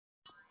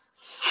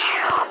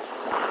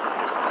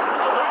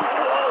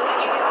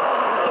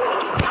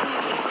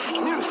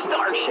New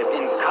Starship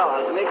in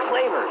cosmic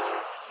flavors.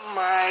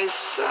 My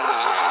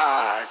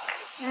sock.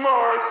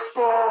 My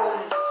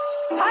phone.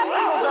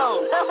 Popsicle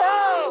Zone. Ho-ho!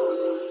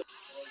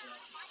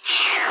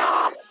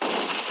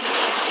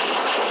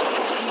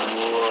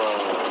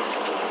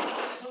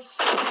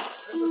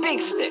 Big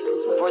stick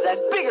for that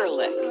bigger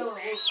lick.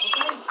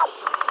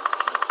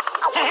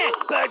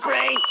 Bird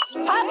brain.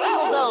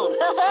 Popsicle Zone.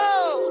 Ho-ho!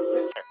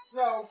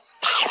 No.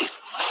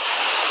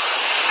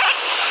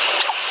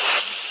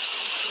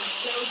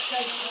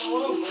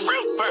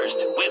 Fruit Burst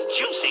with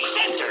juicy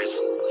centers.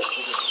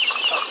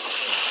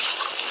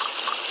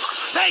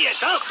 Say it,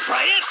 don't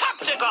spray it.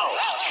 Popsicle.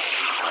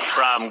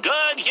 From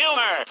Good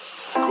Humor.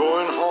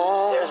 Going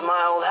home. There's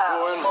my old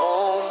house. Going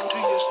home to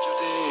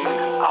yesterday.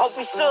 I hope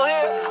he's still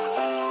here.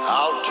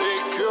 I'll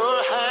take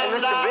your hand.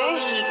 Hey, Mr. B?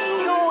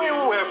 Joey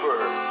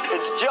Weber.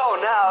 It's Joe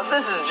now.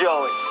 This is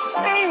Joey.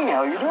 Hey,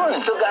 how you doing?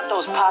 Still got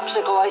those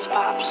popsicle ice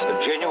pops? A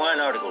genuine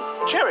article.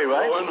 Cherry,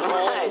 right? Going home.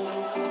 Right.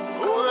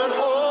 Going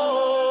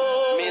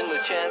home. Me and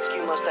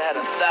Luchansky must have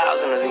had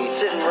 1,000 of these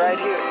sitting right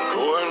here.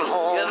 Going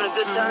home. You having a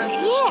good time?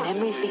 Yeah.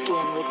 Memories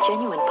begin with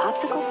genuine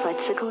popsicle,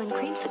 fudgesicle, and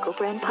creamsicle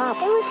brand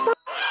pops.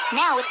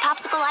 Now with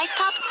Popsicle Ice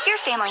Pops,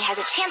 your family has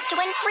a chance to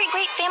win 3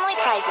 great family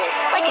prizes,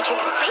 like a trip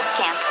to space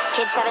camp.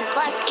 Kids 7+,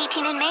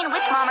 18 in Maine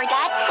with mom or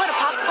dad. Go to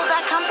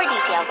popsicle.com for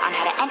details on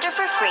how to enter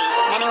for free.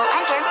 Many will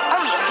enter,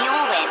 only a few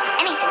will win.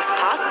 Anything's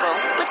possible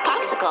with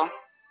Popsicle.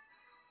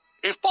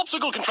 If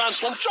Popsicle can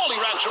transform Jolly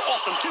Rancher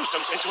Awesome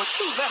Twosomes into a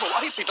 2-level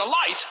icy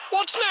delight,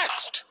 what's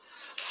next?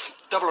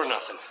 Double or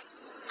nothing.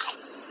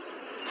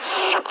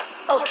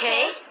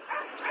 Okay.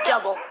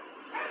 Double.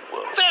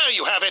 There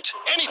you have it.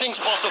 Anything's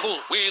possible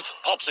with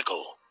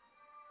Popsicle.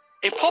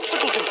 If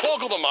Popsicle can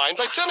boggle the mind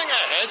by turning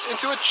our heads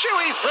into a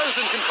chewy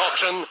frozen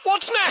concoction,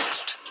 what's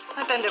next?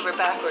 I bend over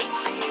backwards.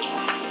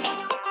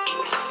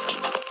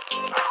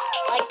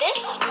 Like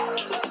this?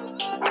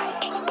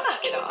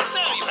 Knock it off.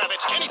 There you have it.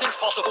 Anything's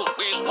possible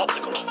with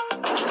Popsicle.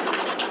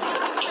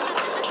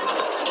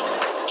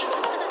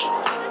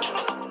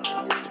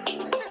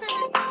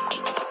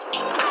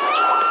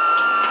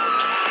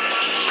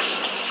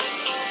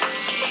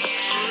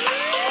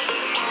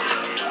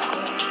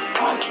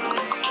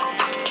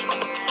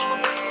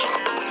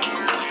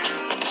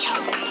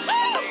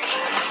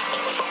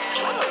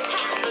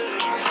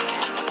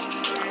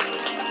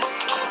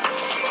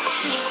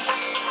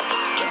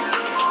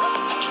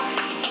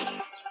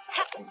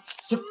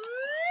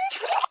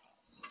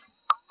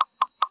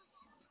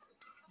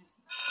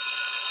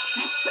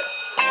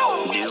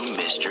 New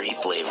mystery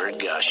flavored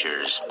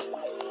Gushers.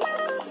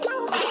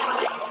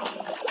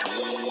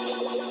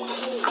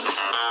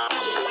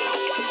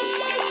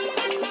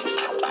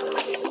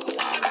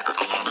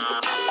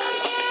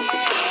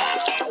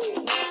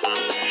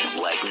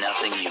 Like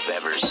nothing you've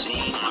ever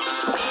seen.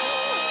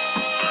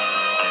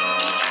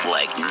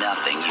 Like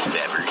nothing you've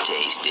ever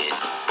tasted.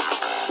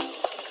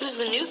 Who's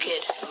the new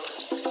kid?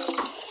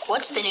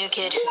 What's the new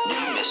kid?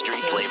 New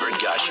mystery flavored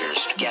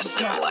Gushers. Guess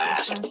the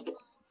blast.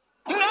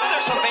 Now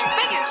there's something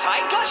big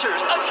inside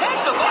Gushers. A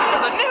chance to vote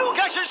for the new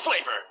Gushers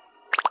flavor.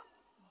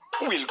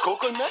 Will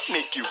coconut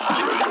make you flip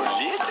your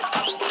lid?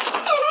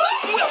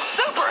 Will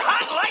super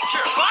hot light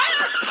your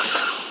fire?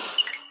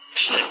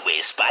 Should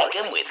we spike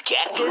them with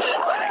cactus?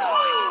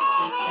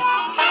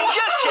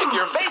 Just check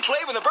your vape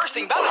play with a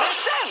bursting ballot and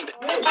send.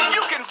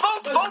 You can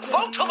vote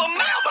till the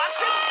mailbox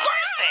is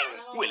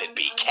bursting. Will it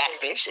be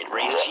catfish that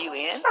reels you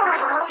in?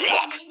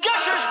 Yuck.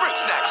 Gushers Fruit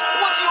Snacks.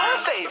 What's your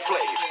fave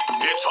flav?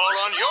 It's all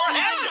on your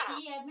head.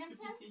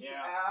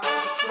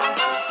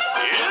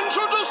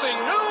 Introducing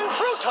new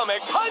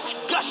Fruitomic Punch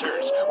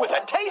Gushers with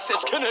a taste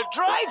that's gonna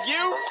drive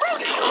you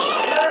fruity.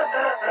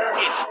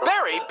 It's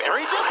very,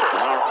 very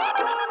different.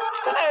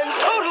 And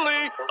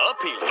totally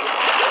appealing.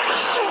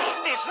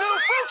 It's new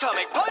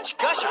Fruitomic Punch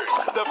Gushers,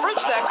 the fruit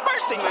snack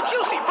bursting the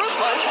juicy fruit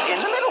punch in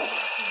the middle.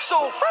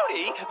 So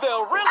fruity,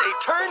 they'll really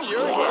turn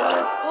your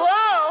head.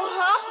 Whoa,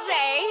 I'll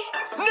say.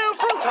 New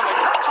Fruitomic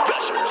Punch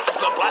Gushers.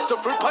 The blast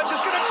of fruit punch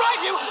is gonna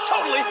drive you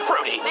totally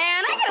fruity.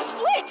 Man, I gotta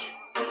split.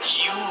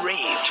 You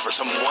raved for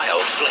some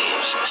wild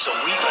flavors, so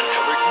we've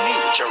uncovered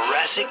new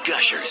Jurassic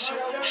Gushers.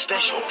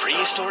 Special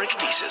prehistoric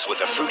pieces with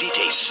a fruity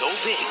taste so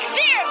big,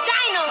 They're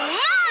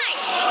dynamite!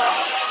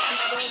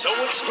 so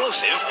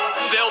explosive,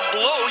 they'll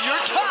blow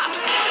your top.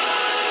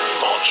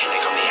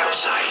 Volcanic on the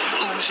outside,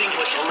 oozing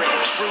with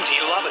red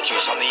fruity lava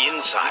juice on the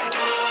inside.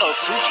 A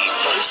fruity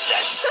burst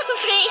that's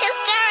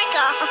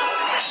Prehistorical.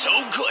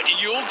 so good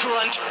you'll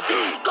grunt,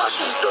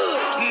 Gushers good.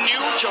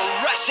 new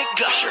Jurassic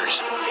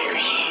Gushers. They're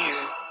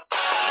here.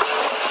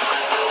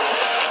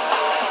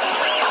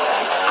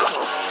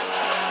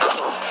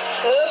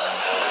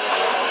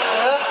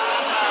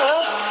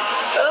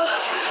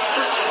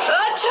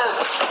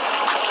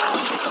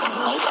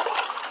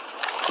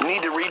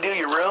 Need to redo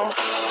your room?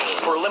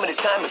 For a limited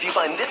time, if you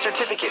find this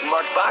certificate in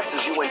marked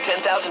boxes, you win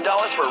 $10,000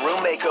 for a room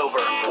makeover.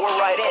 Or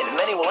write in.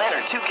 Many will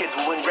enter. 2 kids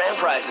will win grand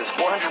prizes.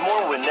 400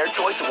 more will win their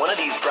choice of one of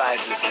these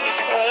prizes.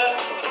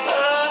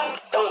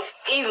 Don't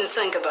even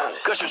think about it.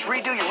 Gushers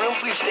Redo Your Room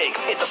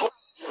sweepstakes. It's a...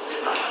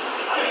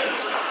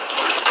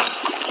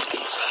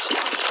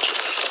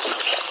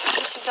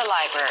 This is a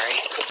library,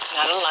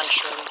 not a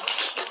lunchroom.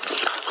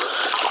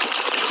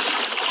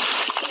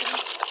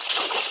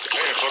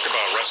 Hey, a book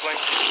about wrestling?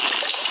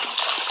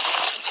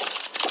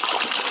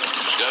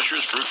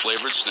 Gushers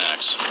fruit-flavored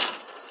snacks.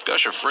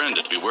 Gusher friend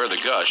at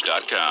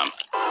BewareTheGush.com.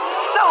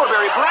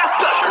 Sourberry Blast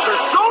Gushers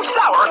are so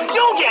sour,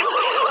 you'll get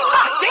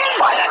sucked in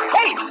by the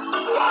taste.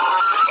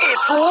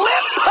 It's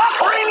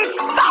lip-puckering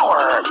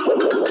sour,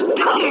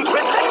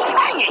 tongue-twisting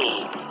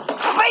tangy,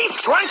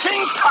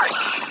 face-crunching tart.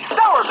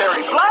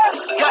 Sourberry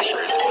Blast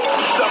Gushers.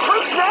 The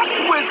fruit snack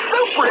with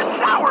super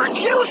sour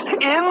juice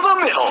in the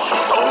middle.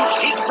 So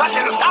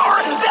cheap-sucking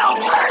sour, they'll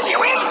turn you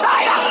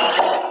inside out.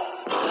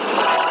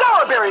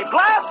 Sourberry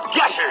Blast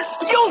Gushers.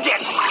 You'll get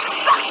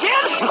sucked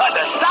in by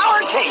the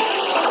sour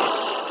taste.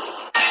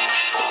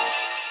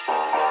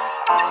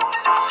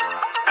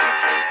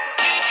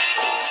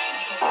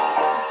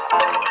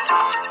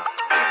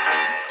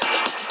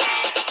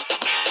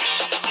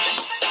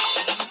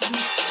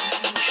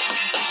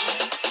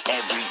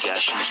 Every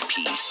Gushers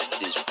piece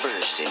is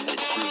bursting with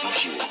fruity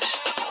juice.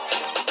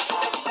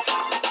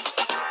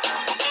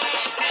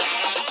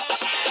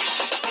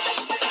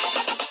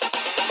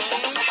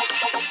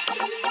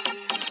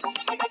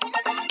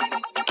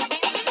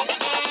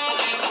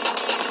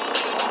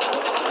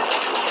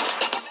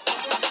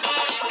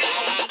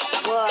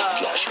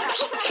 Gushers,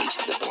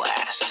 taste the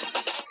blast.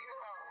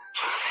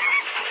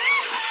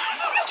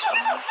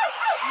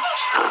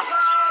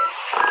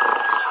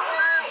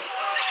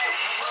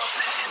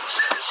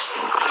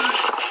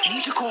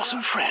 Need to call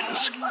some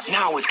friends?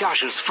 Now with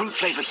Gushers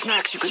fruit-flavored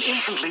snacks, you can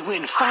instantly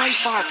win 5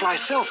 Firefly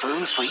cell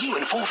phones for you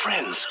and 4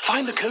 friends.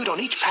 Find the code on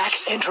each pack,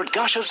 enter at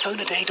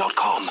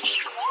gushersphoneaday.com.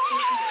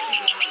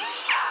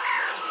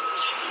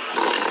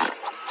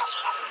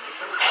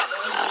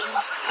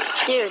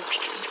 Dude,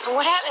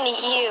 what happened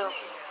to you?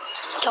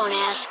 Don't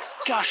ask.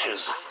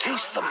 Gushers,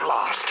 taste the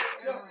blast.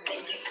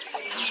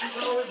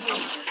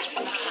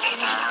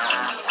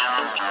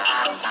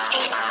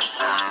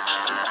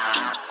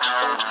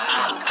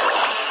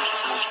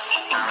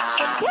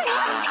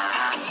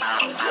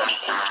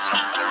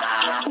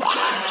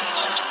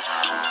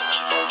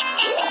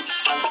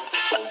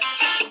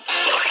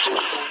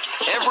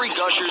 Every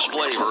Gushers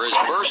flavor is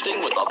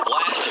bursting with a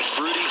blast of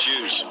fruity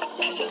juice.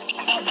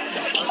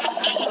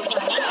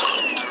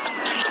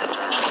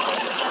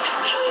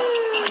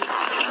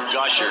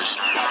 Gushers,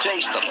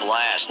 taste the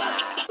blast.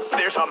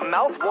 There's a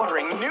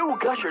mouth-watering new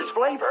Gushers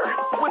flavor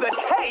with a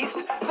taste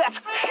that's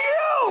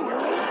huge!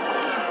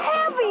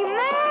 Heavy,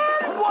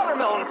 man!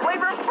 Watermelon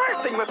flavor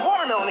bursting with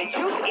watermelon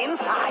juice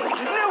inside.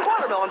 New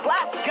Watermelon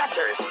Blast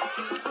Gushers.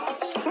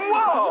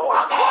 Whoa!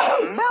 What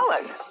a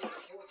melon!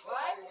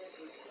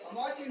 I'm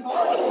watching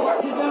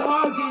them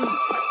argue.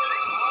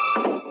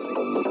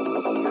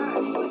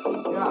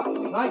 Yeah,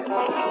 right.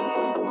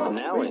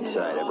 Now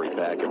inside every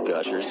pack of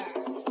Gushers.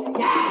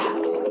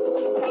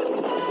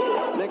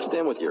 Mixed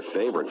in with your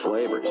favorite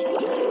flavors,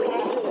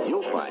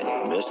 you'll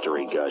find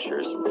Mystery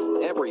Gushers.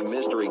 Every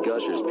Mystery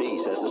Gushers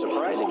piece has a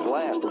surprising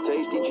blast of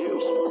tasty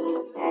juice.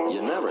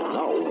 You never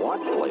know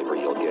what flavor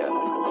you'll get.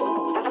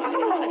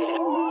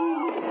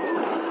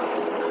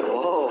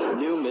 Whoa,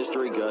 new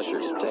Mystery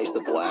Gushers. Taste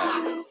the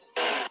blast.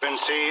 And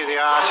see the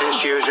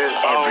artist uses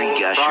Every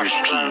Gushers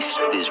piece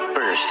is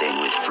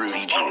bursting with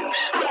fruity juice.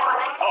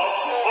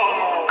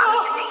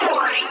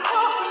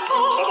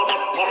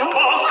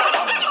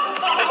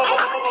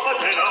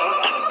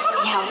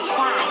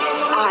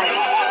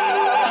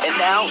 And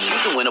now you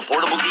can win a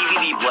portable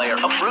DVD player,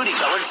 a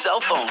fruity-colored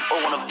cell phone,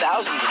 or one of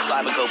thousands of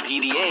Cyberco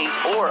PDAs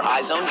or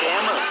iZone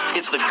cameras.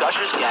 It's the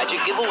Gushers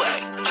Gadget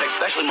Giveaway. Check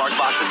specially marked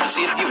boxes to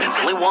see if you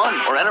instantly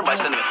won, or enter by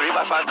sending a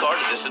 3x5 card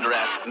to this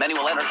address. Many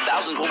will enter,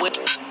 thousands will win.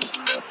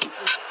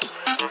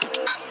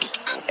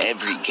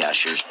 Every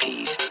Gushers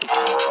piece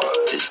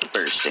is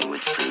bursting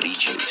with fruity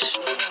juice.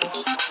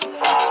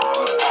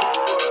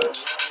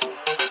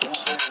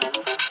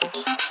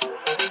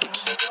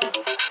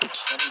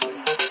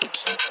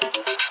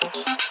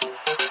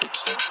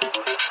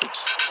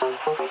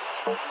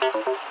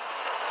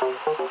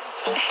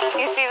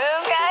 You see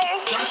those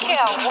guys?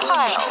 Yeah,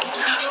 wild.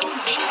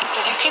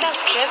 Did you see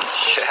those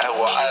kids? Yeah,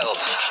 wild.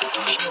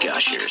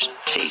 Gushers,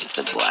 taste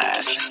the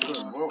blast.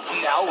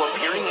 Now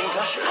appearing in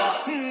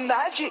Gushers.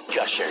 Magic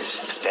Gushers.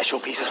 Special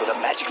pieces with a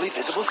magically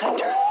visible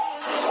center.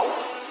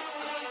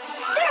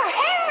 They're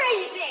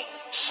hair-raising!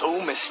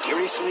 So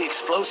mysteriously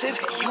explosive,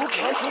 you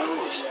can't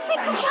lose. Pick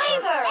a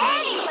flavor!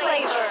 Any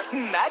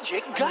flavor!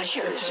 Magic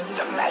Gushers.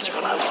 The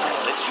magical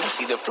outside lets you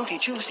see the fruity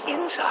juice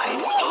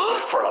inside.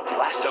 For a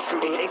blast of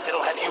fruity taste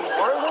that'll have you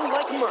whirling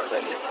like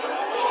Merlin.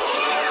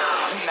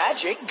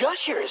 Magic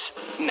Gushers.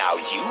 Now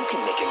you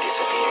can make him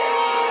disappear.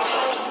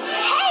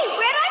 Hey,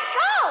 where'd I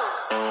go?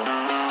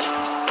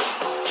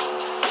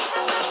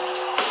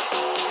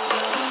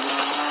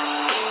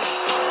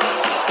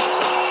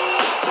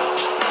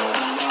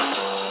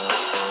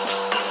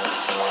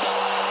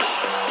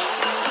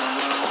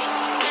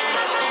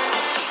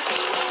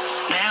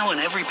 Now Now in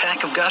every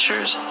pack of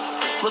Gushers,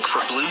 look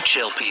for blue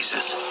chill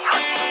pieces.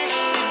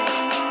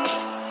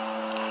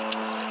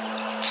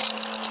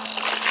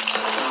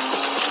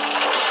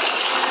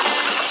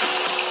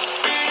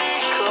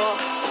 Cool.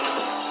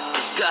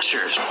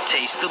 Gushers,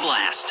 taste the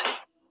blast.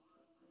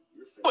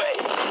 Wait.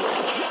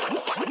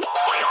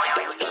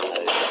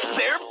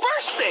 They're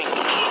bursting!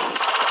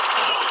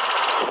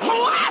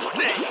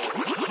 Blasting!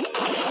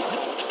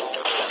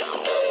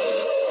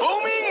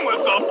 Booming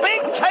with the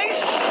big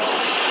taste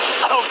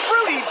of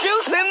fruity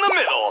juice in the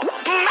middle.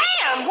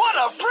 Man, what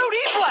a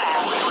fruity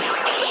blast!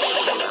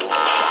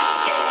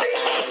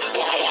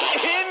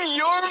 In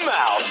your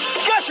mouth.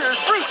 Gushers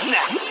Fruit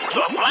Snacks.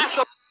 The blast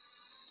of...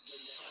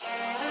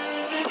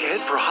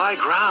 Head for high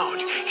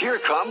ground. Here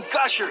come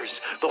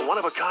Gushers, the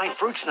one-of-a-kind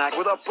fruit snack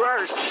with a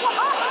burst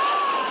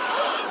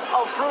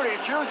of fruity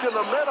juice in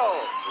the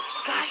middle.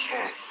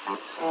 Gushers.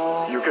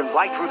 You can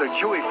bite through the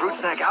chewy fruit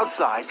snack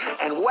outside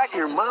and wet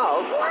your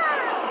mouth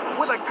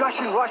with a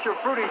gushing rush of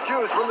fruity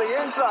juice from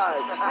the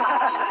inside.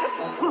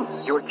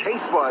 Your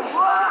taste buds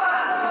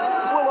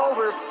will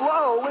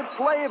overflow with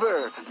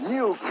flavor.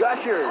 New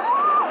Gushers,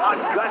 a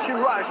gushing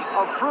rush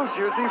of fruit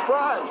juicy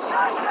fun.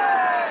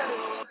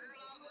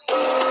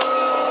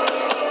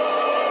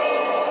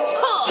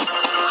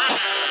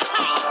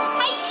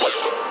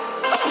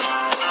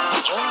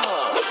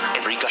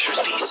 Every Gushers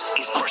piece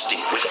is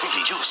bursting with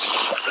fruity juice.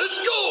 Let's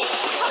go!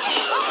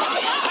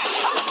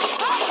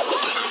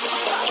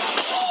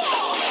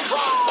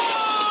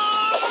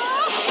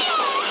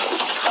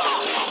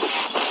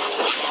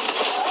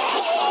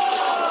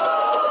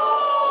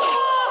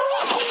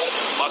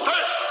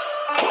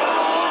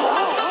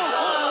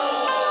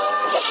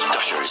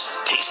 Gushers,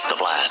 taste the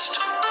blast.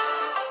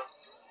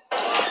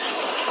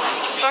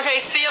 Okay,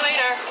 see you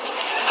later.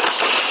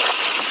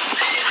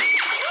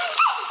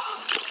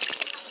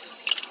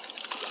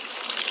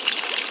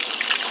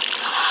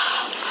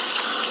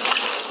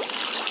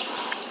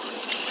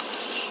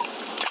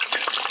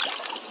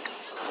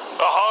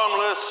 A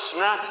harmless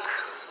snack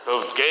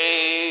of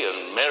gay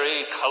and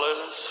merry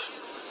colors,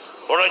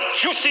 or a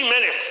juicy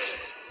menace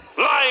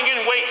lying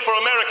in wait for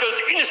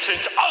America's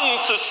innocent,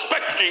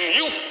 unsuspecting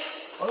youth.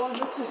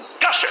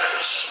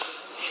 Gushers!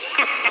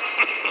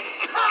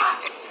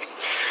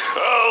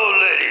 Oh,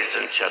 ladies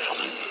and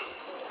gentlemen,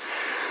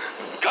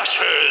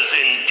 Gushers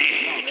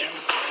indeed.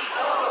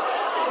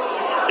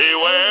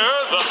 Beware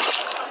the...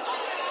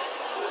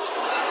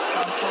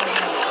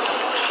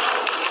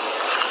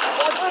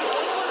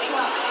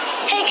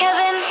 Hey,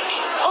 Kevin.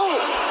 Oh,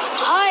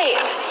 hi.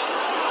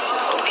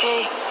 Okay.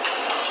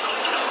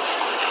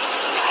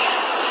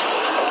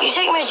 You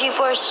take my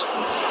G-Force?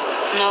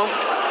 No.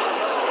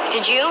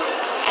 Did you?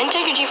 I didn't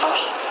take your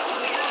G-Force.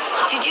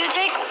 Did you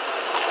take...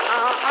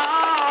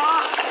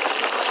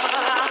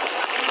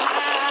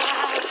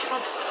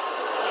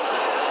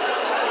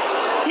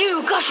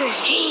 New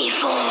Gushers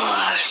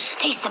G-Force.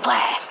 Taste the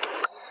blast.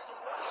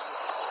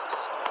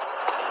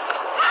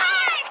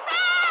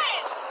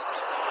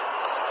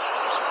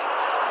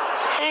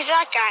 Who's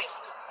that guy?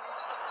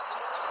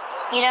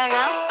 You don't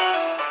know?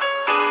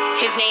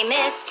 His name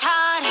is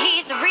Todd,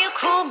 he's a real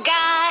cool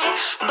guy.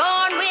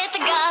 Born with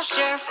a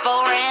gusher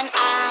for an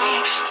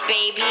eye.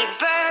 Baby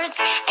birds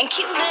and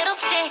cute little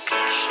chicks.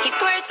 He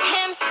squirts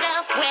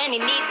himself when he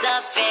needs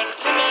a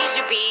fix. When he's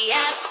your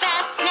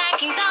BFF,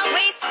 snacking's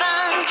always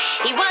fun.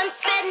 He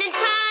once fed an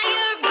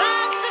entire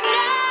bus of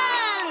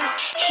nuns.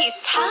 He's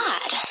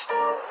Todd.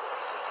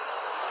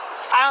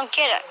 I don't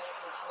get it.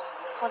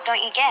 What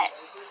don't you get?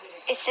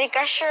 Is the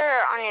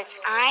gusher on its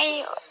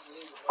eye,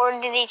 or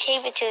did they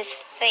tape it to his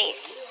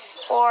face?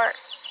 Or...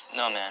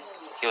 No, man.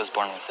 He was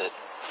born with it.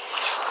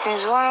 He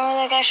was born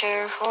with a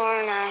gusher for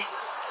an eye.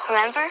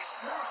 Remember?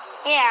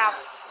 Yeah,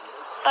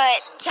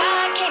 but...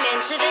 Todd came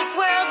into this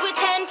world with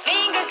 10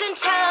 fingers and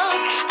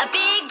toes. A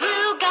big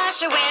blue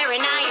gusher where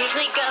an eye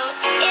usually goes.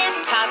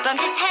 If Todd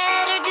bumped his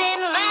head or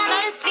didn't land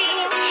on his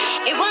feet,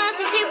 it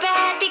wasn't too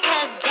bad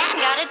because Dad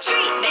got a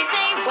treat. They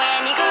say when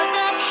he grows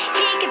up,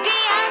 he could be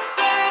a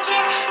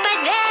surgeon. But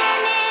then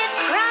it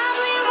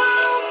probably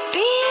won't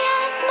be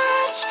as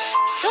much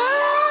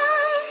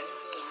fun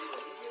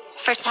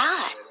for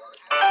Todd.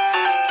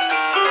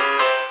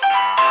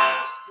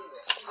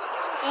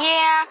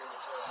 Yeah,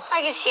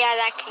 I can see how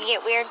that could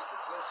get weird.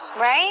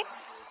 Right?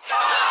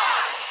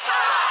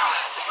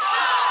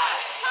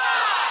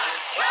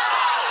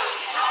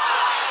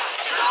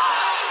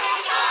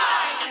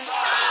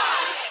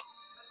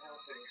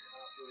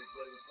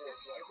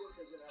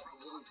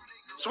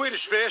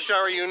 Swedish fish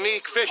are a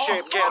unique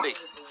fish-shaped candy.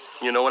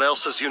 You know what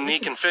else is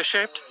unique and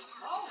fish-shaped?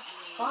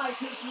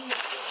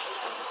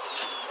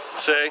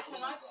 Say.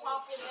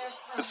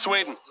 It's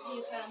Sweden.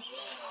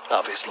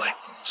 Obviously.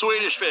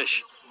 Swedish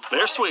fish.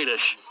 They're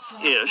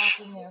Swedish-ish.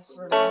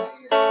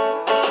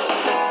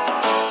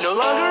 No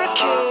longer a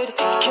kid,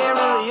 can't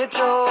really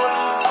adore.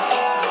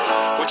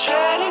 We're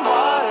treading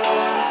water,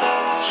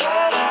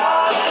 treading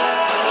water.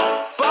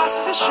 Boss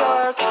is a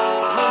shark,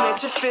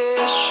 roommate's a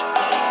fish.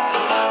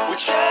 We're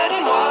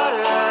treading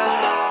water,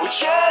 we're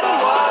treading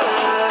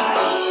water.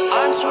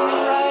 I'm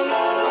swimming right,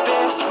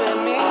 Ben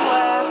swimming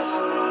left.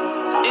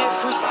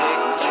 If we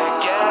stick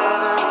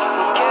together,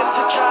 we'll get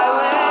to dry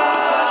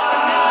land.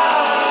 For now,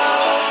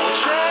 we're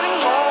treading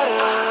water.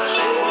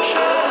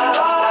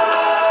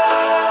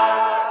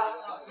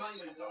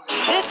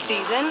 This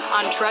season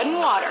on Treading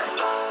Water.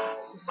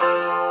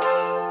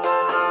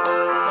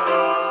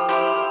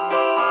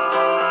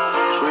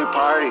 Sweet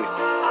party.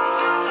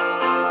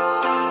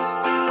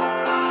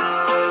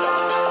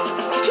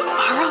 Did you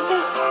borrow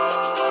this?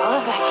 All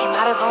of that came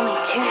out of only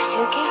 2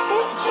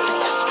 suitcases?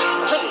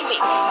 Let me see.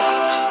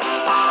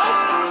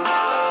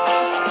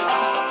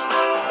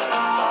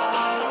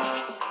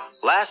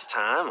 Last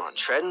time on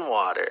Treading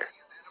Water.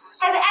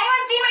 Has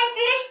anyone seen my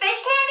Swedish fish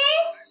candy?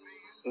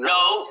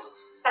 No.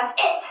 That's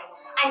it.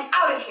 I'm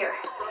out of here.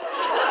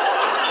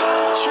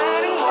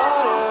 Treading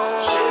water.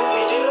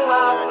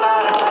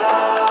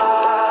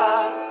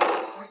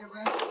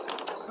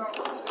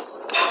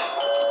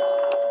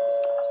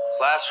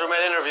 Last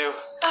roommate interview.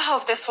 I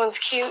hope this one's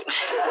cute.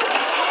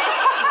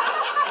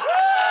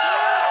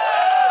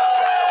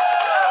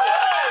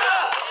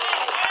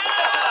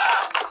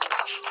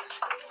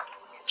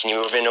 Can you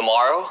move in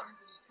tomorrow?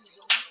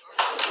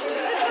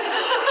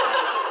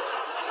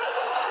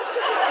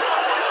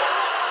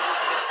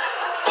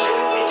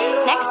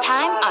 Next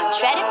time on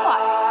Treading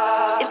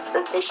Water. It's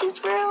the fish's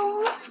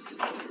room.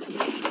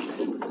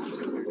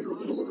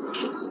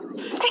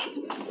 Hey,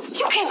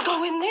 you can't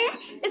go in there.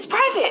 It's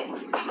private.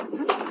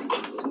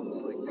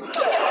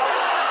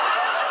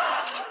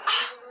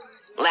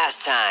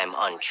 Last time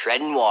on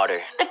Treading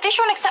Water. The fish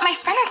won't accept my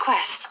friend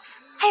request.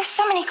 I have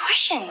so many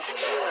questions.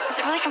 Is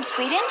it really from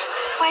Sweden?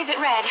 Why is it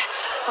red?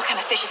 What kind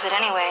of fish is it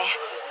anyway?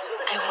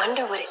 I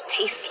wonder what it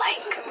tastes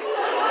like.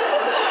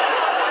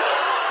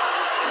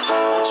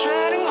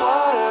 Treading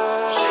water.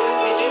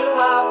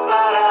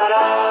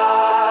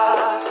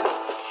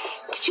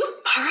 Did you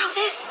borrow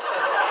this?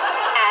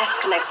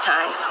 Ask next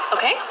time,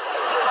 okay?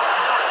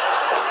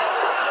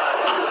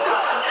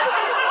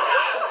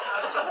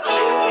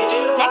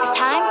 Next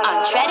time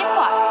on Treading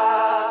Water.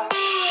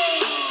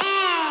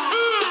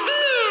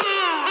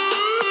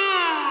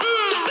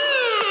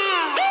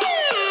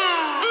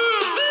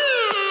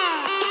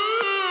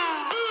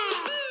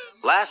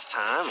 Last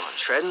time on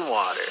Treading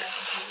Water.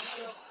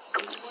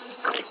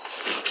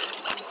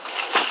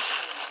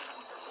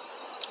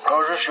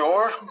 Oh, is this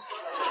yours?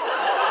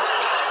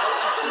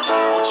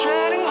 We're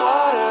treading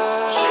water.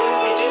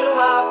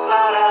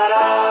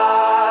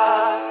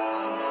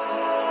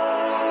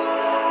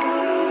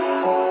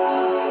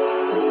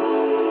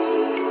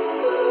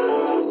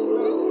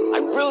 I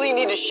really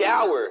need a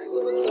shower.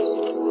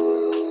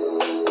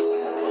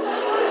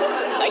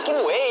 I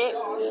can wait.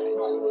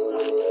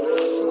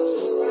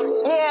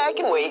 Yeah, I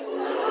can wait.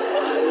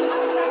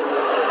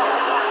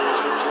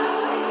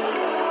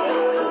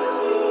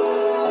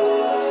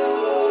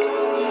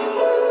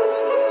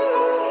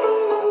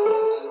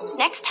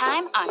 Next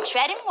time on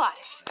Treading Water.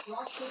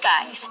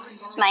 Guys,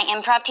 my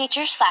improv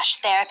teacher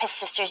 / therapist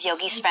sister's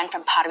yogi's friend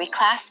from pottery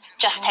class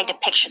just tagged a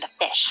picture of the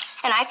fish.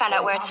 And I found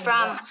out where it's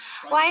from,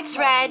 why it's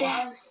red,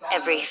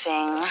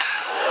 everything.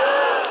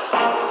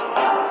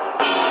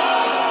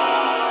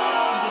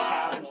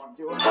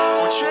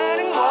 We're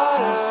treading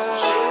water.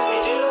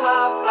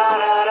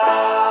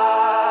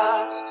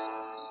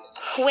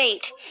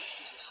 Wait,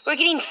 we're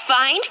getting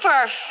fined for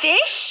our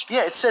fish?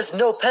 Yeah, it says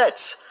no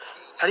pets.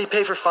 How do you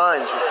pay for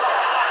fines?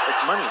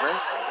 Like money,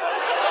 right?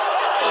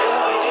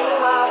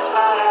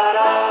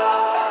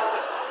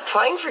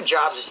 Applying for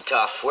jobs is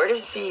tough. Where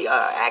does the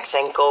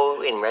accent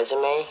go in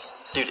resume?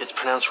 Dude, it's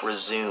pronounced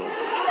resume.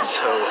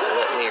 So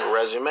let me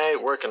resume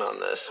working on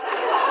this.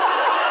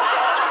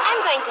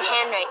 I'm going to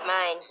handwrite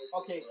mine.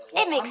 Okay.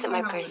 It makes it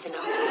more personal.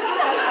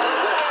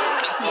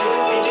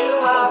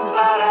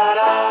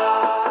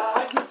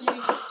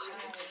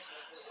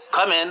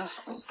 Come in.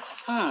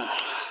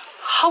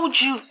 How would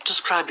you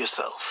describe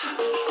yourself?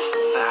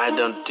 I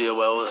don't deal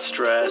well with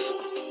stress.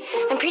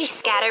 I'm pretty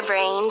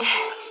scatterbrained.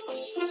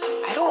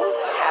 I don't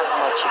have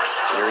much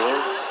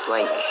experience,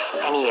 like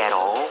any at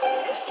all.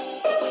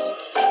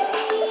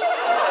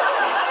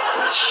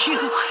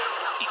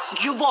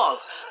 You've all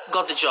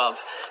got the job.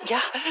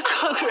 Yeah?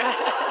 Congrats.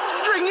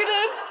 Bring it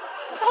in.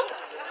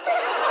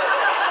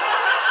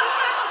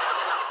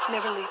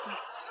 Never leave me.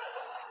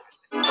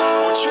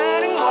 We're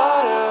treading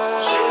water.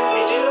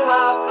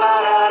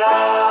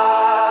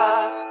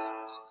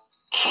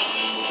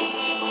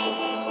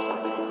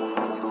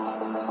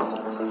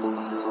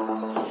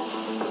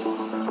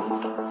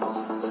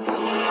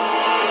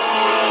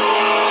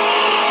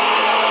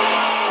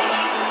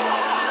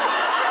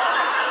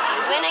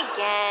 Win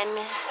again.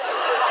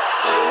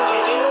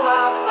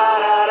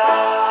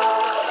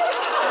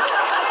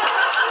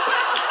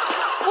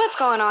 What's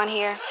going on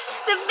here?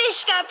 The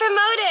fish got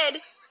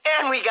promoted.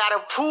 And we got a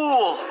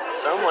pool.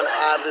 Someone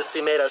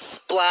obviously made a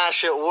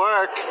splash at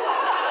work.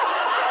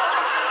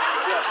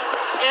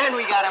 And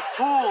we got a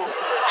pool.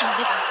 I'm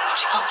living with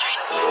children.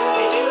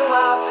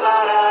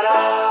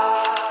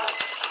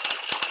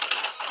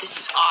 This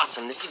is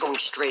awesome. This is going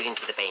straight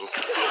into the bank.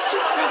 I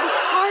should throw a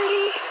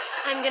party.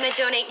 I'm gonna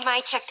donate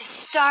my check to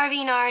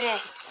starving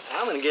artists.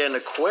 I'm gonna get an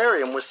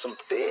aquarium with some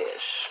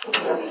fish.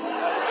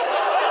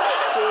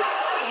 Did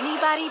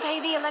anybody pay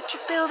the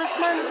electric bill this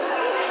month?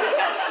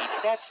 Pay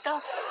for that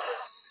stuff.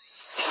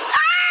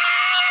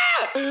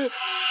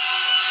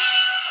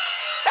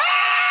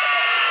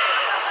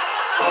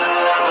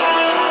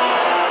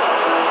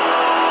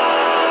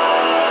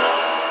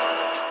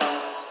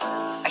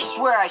 I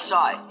swear I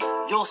saw it.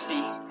 You'll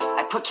see.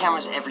 I put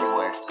cameras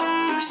everywhere.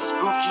 It was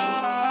spooky,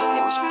 and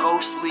it was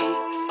ghostly,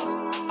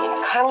 and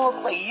it kind of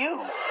looked like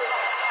you.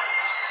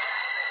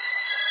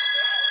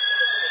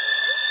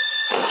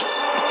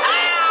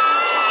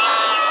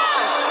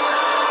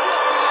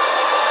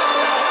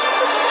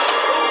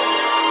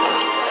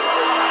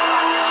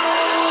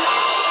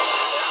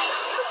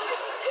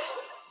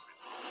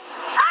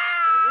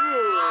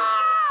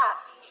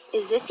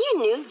 Is this your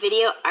new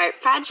video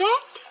art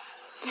project?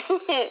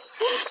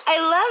 I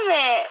love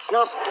it. It's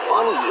not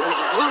funny. It was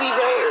really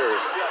there.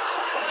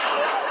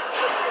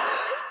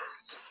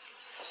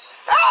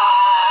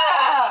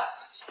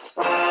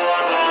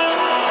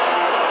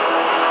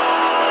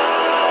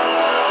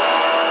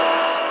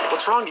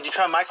 What's wrong? Did you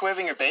try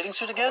microwaving your bathing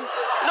suit again?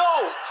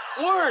 No!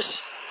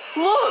 Worse!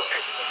 Look!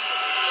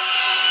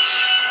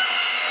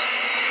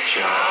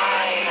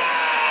 Join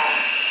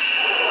us.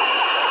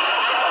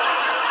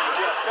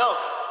 No.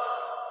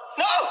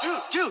 No!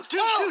 Dude,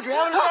 you're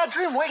having a bad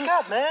dream. Wake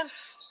up, man.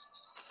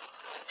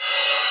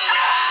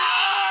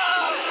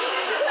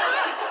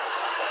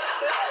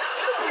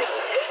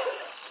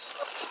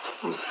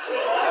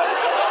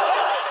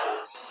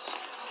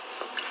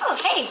 Oh,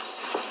 hey.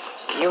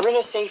 You're in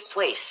a safe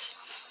place.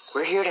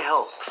 We're here to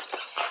help.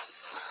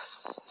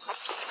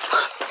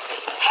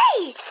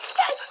 Hey!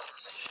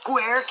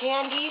 Square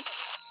candies?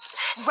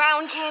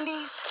 Round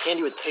candies?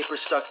 Candy with paper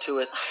stuck to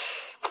it.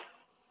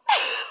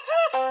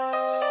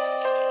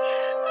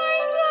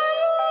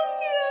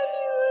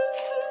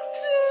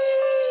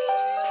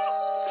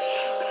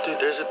 Dude,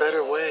 there's a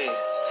better way.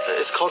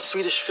 It's called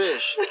Swedish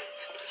Fish.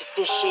 It's a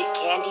fish-shaped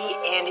candy,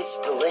 and it's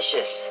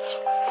delicious.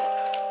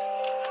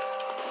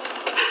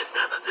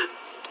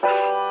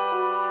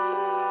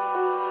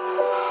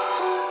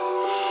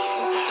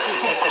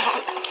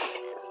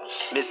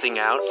 Missing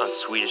out on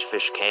Swedish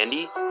Fish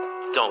candy?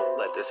 Don't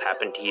let this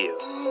happen to you.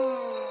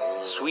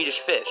 Swedish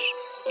Fish,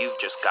 you've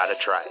just got to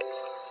try it.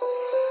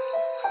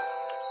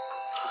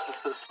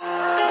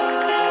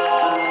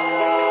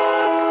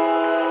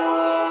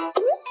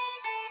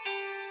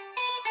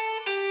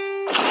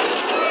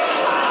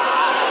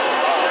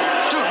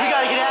 Dude, we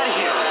gotta get out of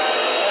here.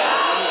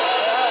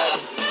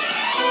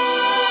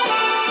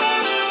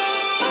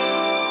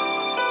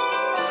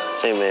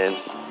 Hey, man.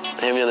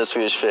 Hand me on the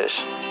Swedish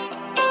Fish.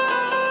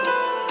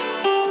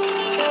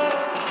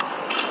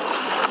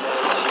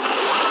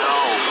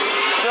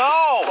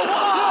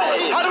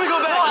 How do we go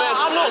back, man?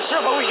 I'm not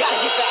sure, but we gotta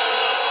get back.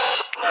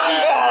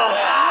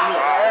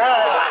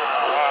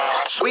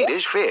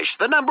 Swedish Fish,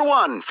 the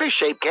 #1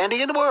 fish-shaped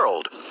candy in the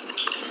world.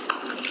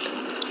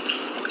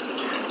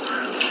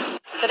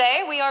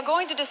 Today, we are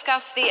going to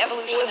discuss the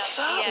evolution of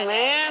DNA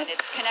man? and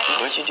its connection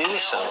Where'd you do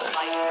this summer? to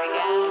life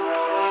began.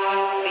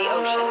 The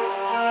ocean.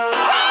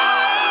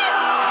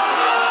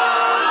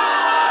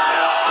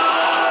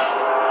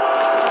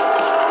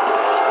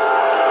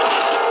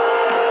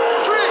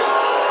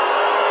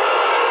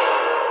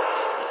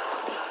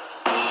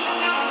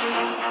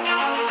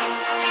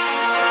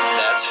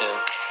 That's him.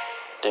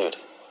 Dude,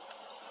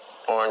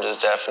 orange is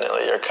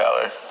definitely your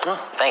color.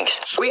 Thanks.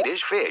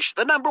 Swedish Fish,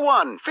 the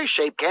 #1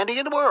 fish-shaped candy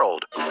in the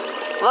world.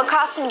 What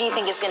costume do you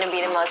think is going to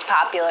be the most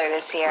popular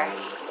this year?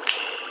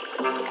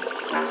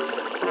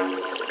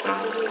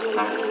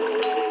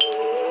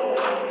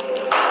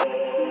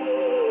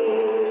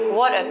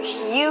 What a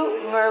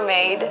cute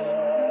mermaid.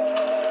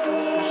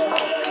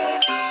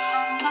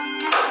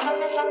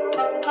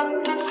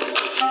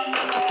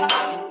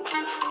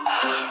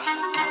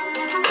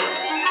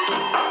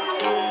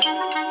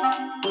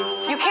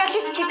 You can't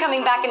just keep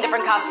coming back in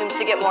different costumes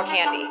to get more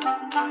candy.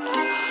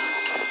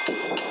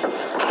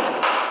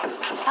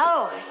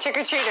 Oh,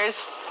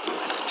 trick-or-treaters.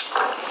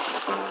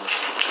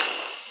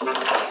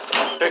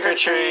 Trick or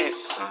treat.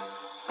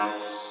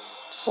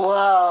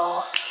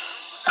 Whoa,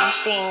 I'm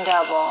seeing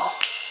double.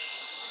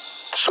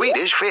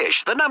 Swedish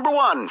Fish, the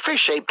 #1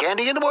 fish-shaped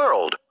candy in the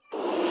world.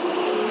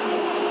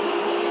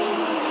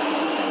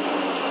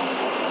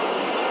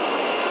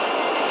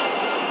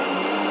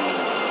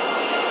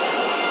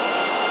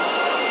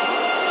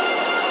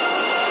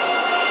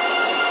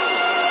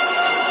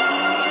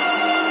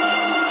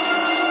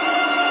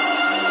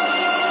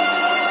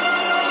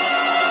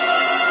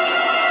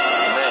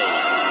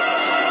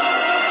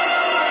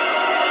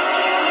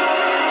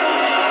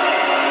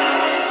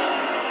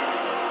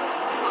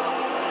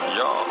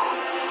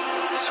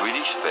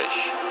 Swedish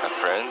Fish, a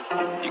friend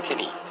you can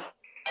eat.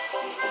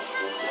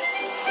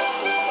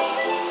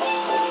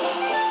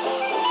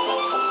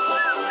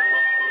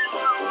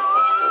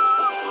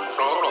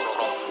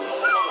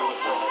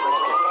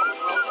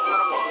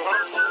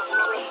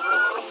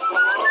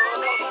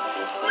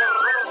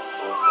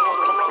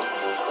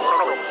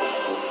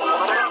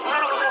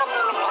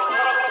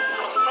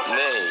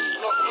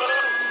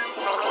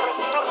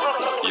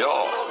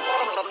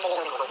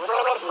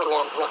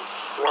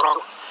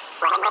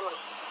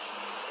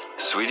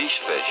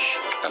 Swedish Fish,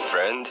 a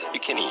friend you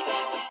can eat.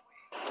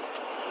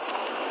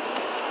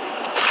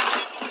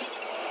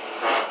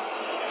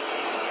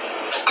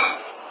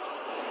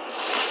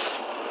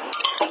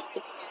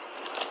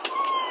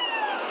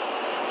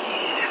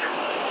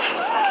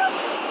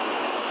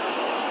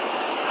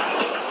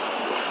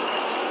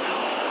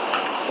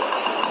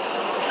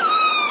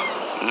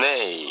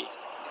 Nej.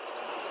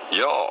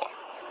 Ja.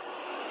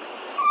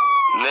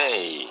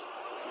 Nej.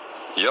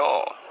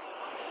 Ja.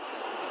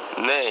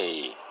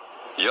 Nej.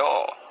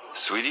 Ja.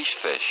 Swedish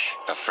Fish,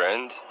 a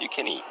friend you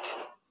can eat.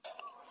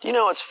 You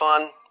know what's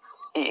fun?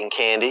 Eating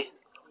candy.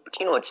 But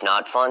you know what's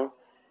not fun?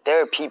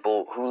 There are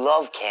people who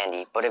love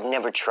candy but have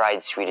never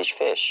tried Swedish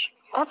Fish.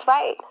 That's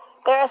right.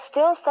 There are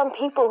still some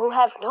people who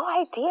have no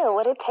idea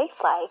what it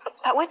tastes like.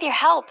 But with your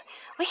help,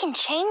 we can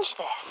change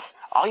this.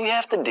 All you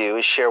have to do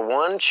is share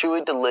one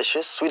chewy,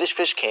 delicious Swedish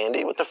Fish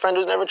candy with a friend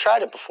who's never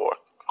tried it before.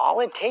 All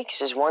it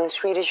takes is one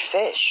Swedish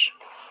Fish.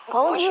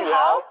 Won't you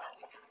help?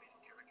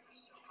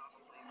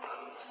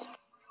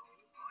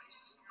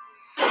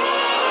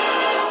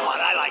 What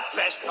I like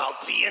best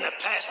about being a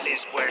pest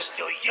is we're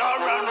still your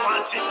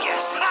unwanted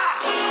guests. Ha!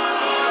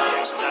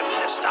 There's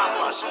nothing to stop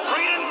us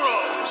breed and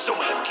grow, so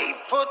we'll keep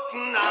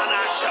putting on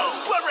our show.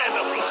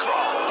 Wherever we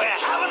crawl,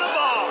 we're having a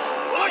ball.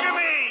 Look at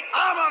me,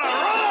 I'm on a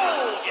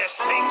roll.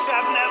 Yes, things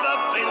have never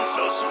been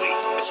so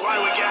sweet. It's why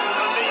we're getting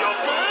under your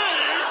feet.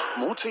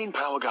 Mortein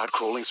Power Guard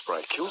crawling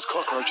spray kills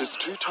cockroaches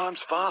 2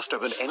 times faster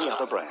than any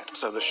other brand,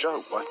 so the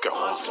show won't go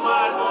on.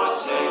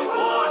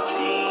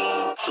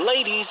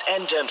 Ladies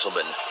and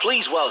gentlemen,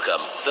 please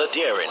welcome the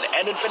daring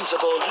and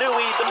invincible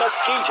Louis the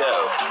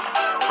Mosquito.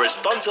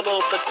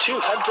 Responsible for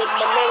 200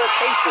 malaria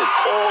cases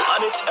all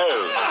on its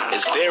own.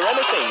 Is there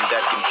anything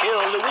that can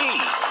kill Louis?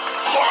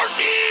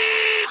 Mortein!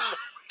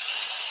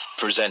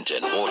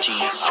 Presented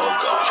Mortein's Power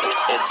Guard.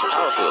 Its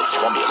powerful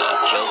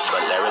formula kills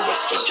malaria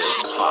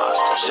mosquitoes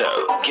fast. So,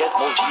 get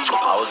Mortein's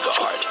Power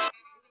Guard.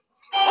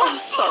 Oh,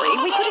 sorry,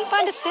 we couldn't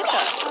find a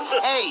sitter.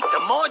 Hey, the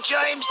more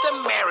germs, the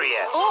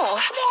merrier. Oh,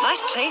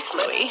 nice place,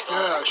 Louis.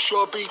 Yeah,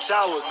 sure beats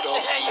ours, though.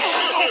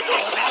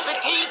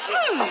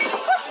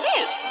 What's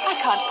this? I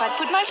can't quite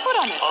put my foot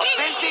on it.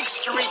 Authentic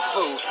street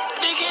food.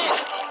 Dig in.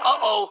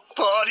 Uh-oh,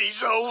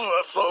 party's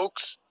over,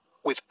 folks.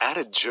 With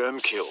added germ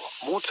kill,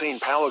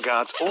 Mortein Power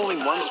Guard's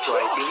all-in-one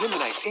spray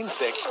eliminates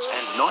insects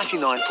and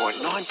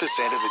 99.9%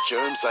 of the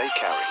germs they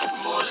carry.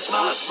 More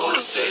smart, more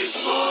safe,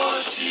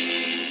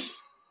 Mortein.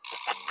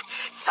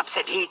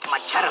 सबसे ढीठ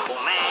मच्छर हूँ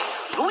मैं,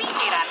 Louis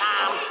मेरा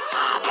नाम,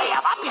 आ गया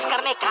वापिस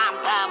करने काम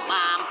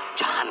तमाम।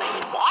 जहाँ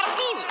नहीं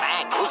मॉर्टिन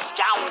मैं घुस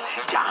जाऊँ,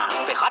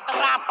 जहाँ पे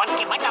खतरा बन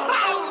के मैं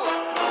डराऊँ।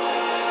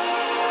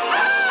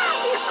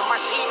 इस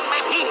मशीन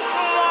में भी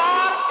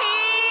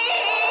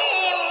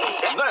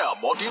नया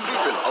मोर्टीन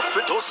रिफिल अब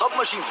फिट हो सब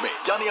मशीन्स में,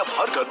 यानी अब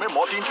हर घर में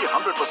मोर्टीन की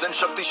 100%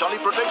 शक्तिशाली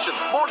प्रोटेक्शन।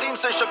 मोर्टीन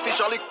से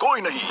शक्तिशाली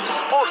कोई नहीं,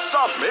 और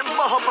साथ में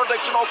महा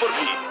प्रोटेक्शन ऑफर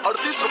भी।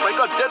 38 रुपए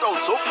का Dettol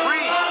soap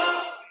free.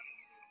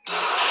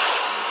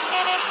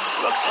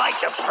 Looks like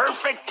the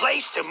perfect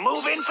place to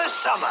move in for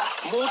summer.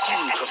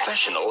 Mortein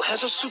Professional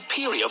has a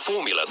superior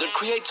formula that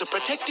creates a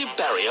protective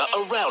barrier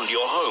around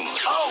your home.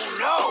 Oh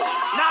no,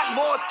 not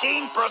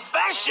Mortein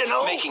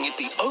Professional! Making it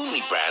the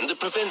only brand that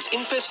prevents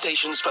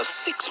infestations for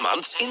 6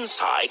 months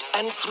inside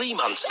and 3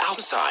 months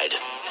outside.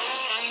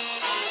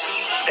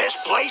 This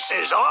place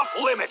is off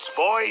limits,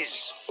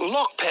 boys.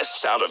 Lock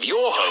pests out of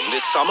your home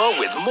this summer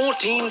with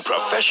Mortein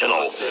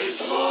Professional.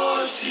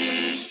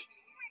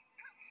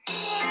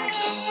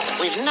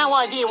 We've no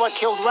idea what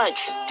killed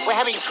Roach. We're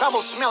having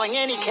trouble smelling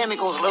any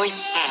chemicals, Louis.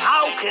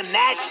 How can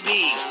that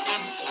be?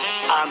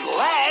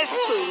 Unless...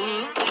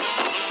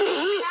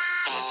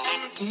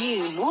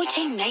 New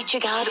Mortein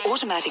Nature Guard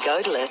Automatic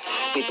Odorless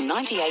with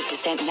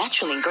 98%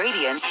 natural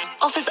ingredients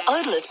offers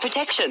odorless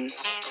protection,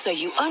 so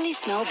you only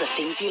smell the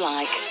things you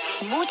like.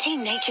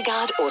 Mortein Nature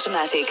Guard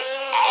Automatic.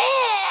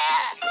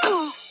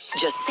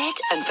 Just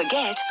set and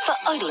forget for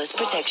odorless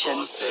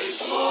protection.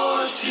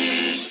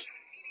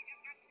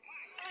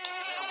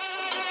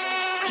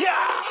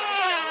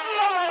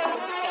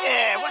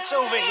 Yeah, what's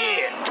over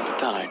here?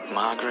 Don't,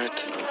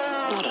 Margaret.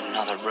 Not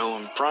another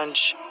ruined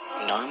brunch.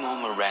 No more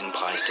meringue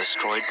pies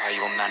destroyed by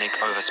your manic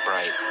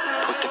overspray.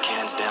 Put the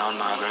cans down,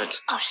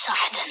 Margaret. I've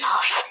suffered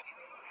enough.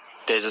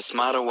 There's a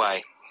smarter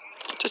way.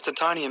 Just a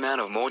tiny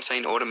amount of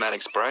Mortein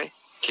automatic spray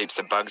keeps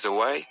the bugs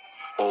away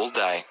all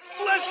day.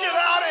 Let's get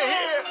out of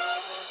here!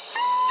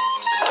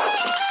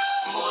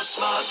 More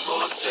smart,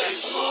 more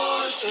safe,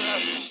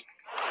 Mortein.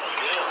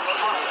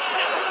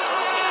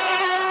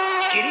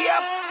 Giddy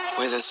up!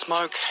 Where there's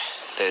smoke,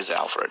 there's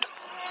Alfred.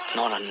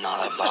 Not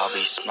another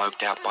Barbie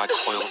smoked out by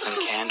coils and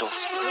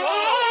candles.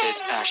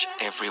 There's ash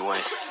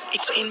everywhere.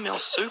 It's in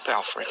Mill's soup,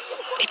 Alfred.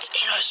 It's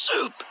in her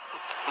soup.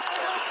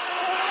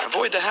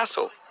 Avoid the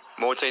hassle.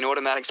 Mortein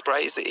automatic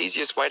spray is the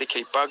easiest way to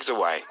keep bugs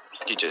away.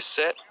 You just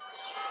set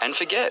and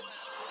forget.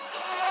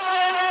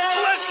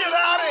 Let's get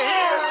out of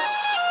here!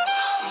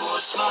 More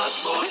smart,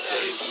 more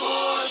safe,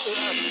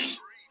 Mortein.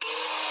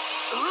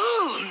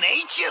 Ooh,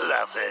 nature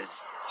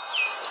lovers.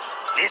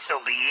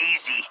 This'll be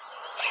easy.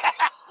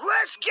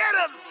 Let's get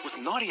him! With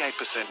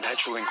 98%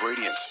 natural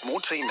ingredients,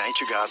 Mortein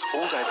Nature Guard's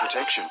all-day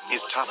protection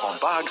is tough on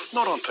bugs,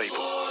 not on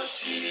people.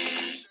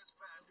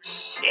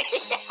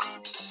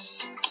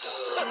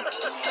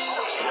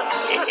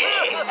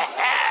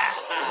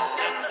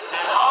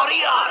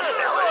 Party on,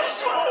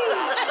 fellas.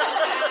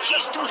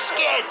 She's too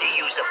scared to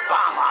use a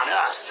bomb on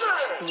us.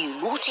 New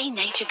Mortein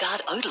Nature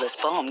Guard odorless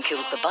bomb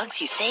kills the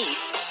bugs you see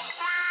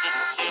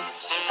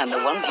and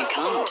the ones you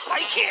can't.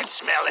 I can't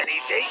smell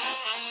anything.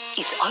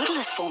 Its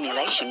odorless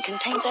formulation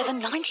contains over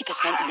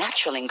 90%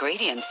 natural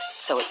ingredients,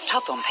 so it's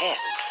tough on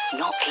pests,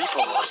 not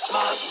people. More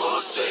smart,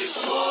 more safe,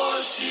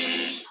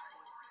 Mortein.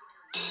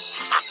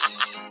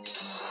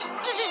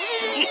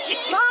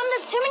 Mom,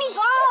 there's too many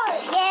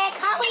bars. Yeah,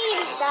 can't we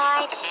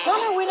inside?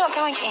 No, we're not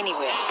going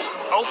anywhere.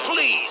 Oh,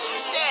 please,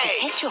 stay.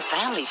 Protect your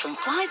family from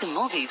flies and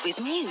mozzies with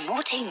new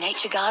Mortein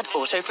Nature Guard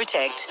Auto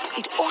Protect.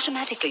 It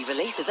automatically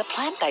releases a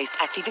plant-based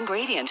active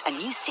ingredient, a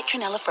new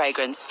citronella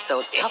fragrance, so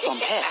it's tough on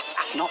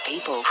pests, not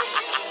people.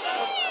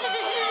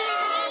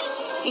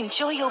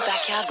 Enjoy your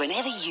backyard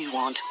whenever you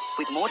want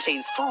with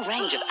Mortein's full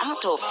range of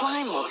outdoor fly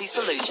and mozzie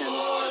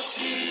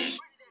solutions.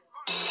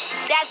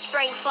 Dad's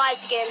spraying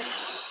flies again.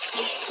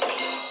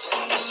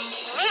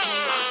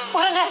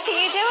 What on earth are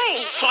you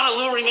doing? Trying to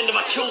lure him into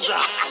my kill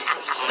zone.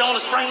 Don't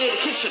want to spray near the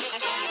kitchen.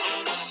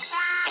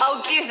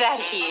 I'll give that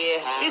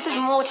here. This is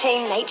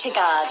Mortein Nature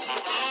Guard.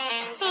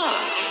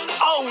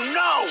 Oh,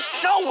 no!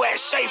 Nowhere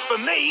safe for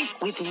me!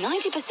 With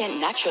 90%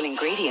 natural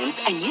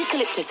ingredients and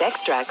eucalyptus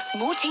extracts,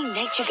 Mortein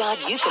Nature Guard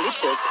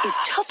Eucalyptus is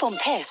tough on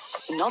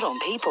pests, not on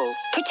people.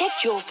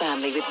 Protect your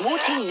family with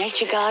Mortein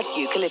Nature Guard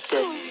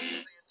Eucalyptus.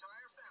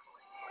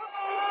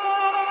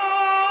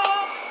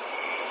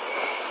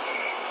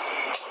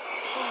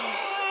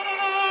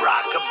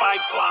 Rockabye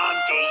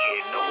Blondie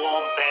in the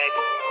warm bed.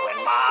 When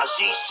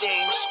Mozzie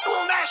sings,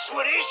 we'll mess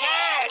with his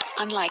head.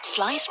 Unlike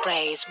fly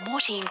sprays,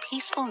 Mortein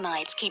Peaceful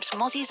Nights keeps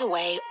mozzies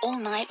away all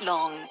night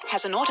long,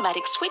 has an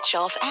automatic switch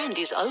off and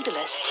is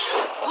odorless.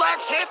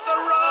 Let's hit the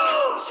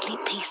road!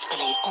 Sleep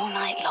peacefully all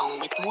night long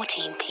with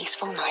Mortein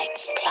Peaceful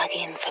Nights. Plug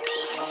in for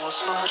peace. More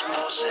smart,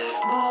 more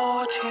safe,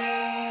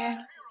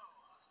 Mortein.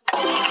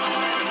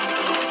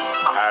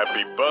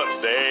 Happy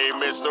birthday,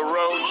 Mr.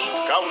 Roach.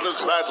 Countless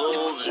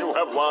battles you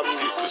have won,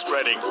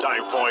 spreading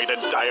typhoid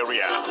and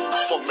diarrhea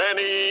for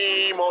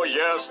many more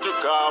years to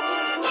come.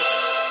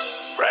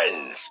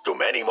 Friends, to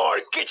many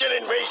more kitchen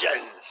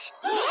invasions.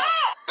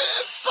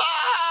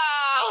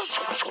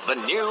 The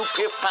new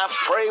Piff Paff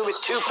spray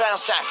with 2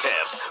 fast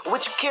actives,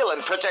 which kill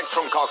and protect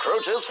from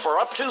cockroaches for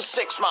up to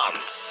 6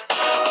 months.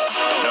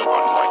 No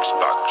one likes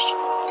bugs.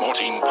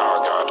 Mortein Power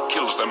Guard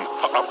kills them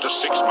for up to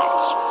 6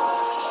 months.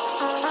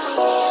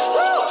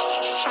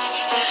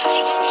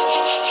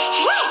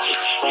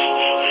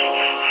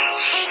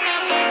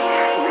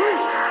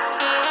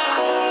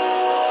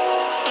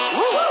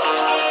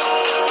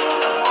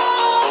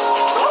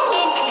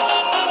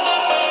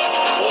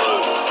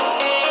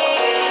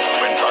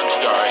 When bugs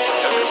die,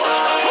 everyone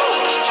dies.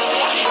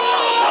 Mortein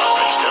Power Guard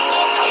makes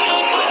everyone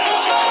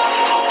happy.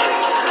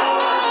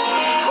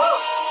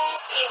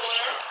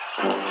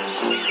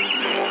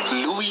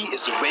 Louis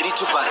is ready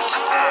to bite.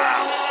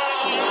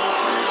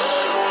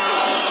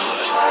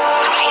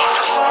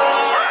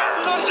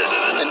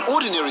 An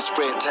ordinary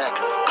spray attack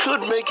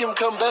could make him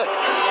come back.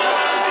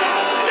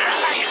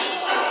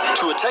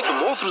 To attack him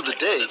all through the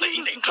day,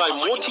 try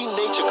Mortein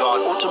Nature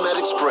Guard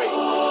Automatic Spray.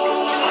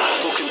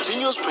 For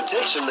continuous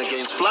protection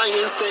against flying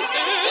insects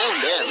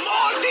and ants.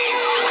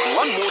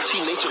 1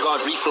 Mortein Nature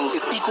Guard refill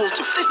is equal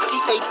to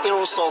 58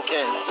 aerosol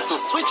cans. So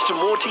switch to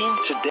Mortein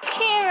today.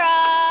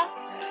 Kira!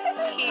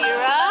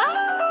 Kira?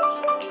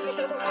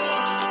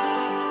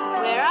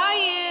 Where are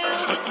you?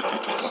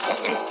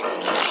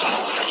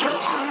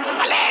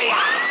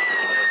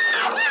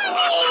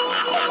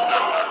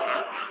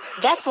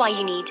 That's why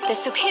you need the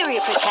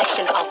superior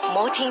protection of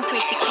Mortein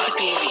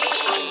 360-degree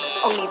reach.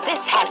 Only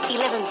this has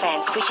 11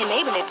 vents which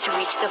enable it to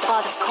reach the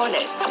farthest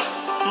corners.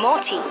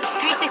 Mortein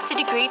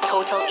 360-degree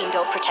total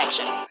indoor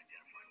protection.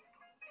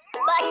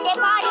 Birthday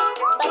party.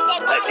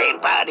 Birthday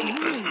party.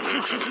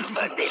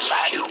 Birthday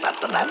party.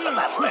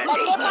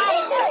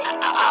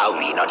 Are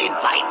we not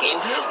invited?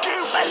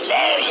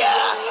 Valeria.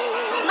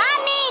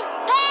 Mommy,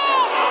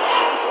 pets!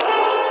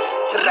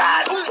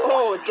 Run.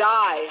 Oh,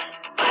 die.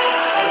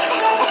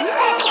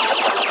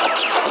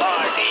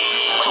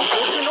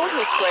 Compared to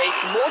normal spray,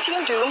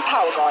 Mortein Doom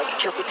Power Guard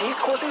kills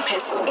disease-causing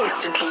pests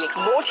instantly.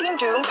 Mortein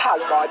Doom Power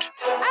Guard.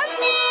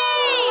 Mommy!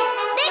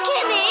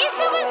 देखिए मेरी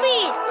super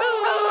speed.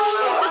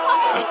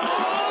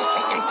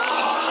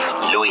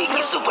 Louis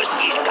की super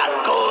speed का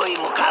कोई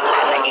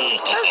मुकाबला नहीं.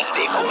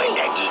 देखो मैं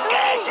dengue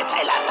कैसे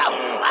फैलाता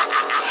हूँ.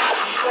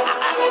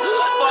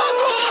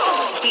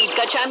 स्पीड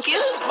का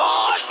चैंपियन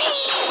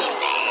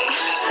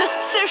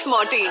सिर्फ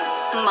Mortein.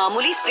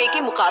 मामूली स्प्रे के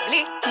मुकाबले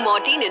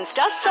Mortein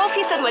इंस्टा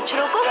 100%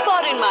 मच्छरों को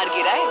फौरन मार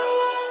गिराए.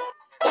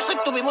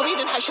 أصبت بمبيد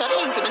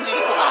حشري في منزل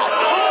فؤاد.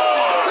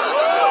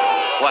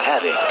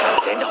 وهذه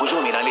كانت عند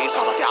هجومنا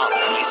لإصابة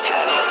عاطف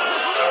الإسهال.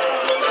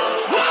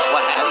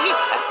 وهذه هذه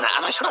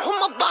أثناء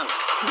نشرهم الضنك.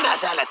 ما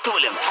زالت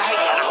تؤلم.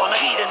 هيا نحو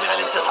مزيد من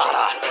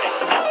الانتصارات.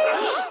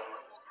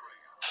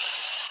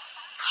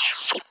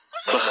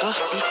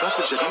 بخاخ إيقاف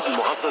الجديد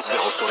المعزز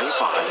بعنصرين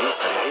فعالين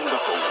سريعين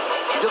مفعول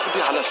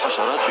يقضي على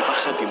الحشرات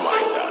ببخة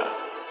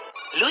واحدة.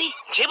 लुई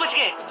 6 बज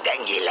गए।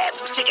 डेंगू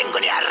लेफ्ट,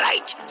 चिकनगुनिया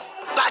राइट,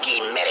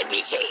 बाकी मेरे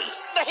पीछे।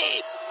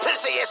 नहीं, फिर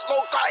से ये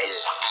स्मोक कॉइल।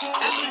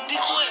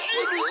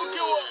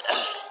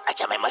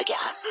 अच्छा मैं मर गया।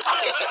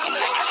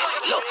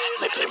 लो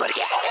मैं फिर मर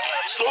गया।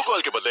 स्मोक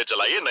कॉइल के बदले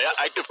चलाइए नया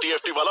एक्टिव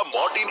TFT वाला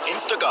मॉर्टिन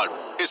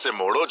इंस्टाकार्ट। इसे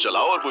मोड़ो,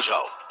 जलाओ और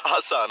बुझाओ,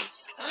 आसान।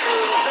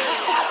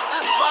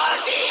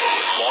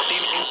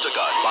 मॉर्टिन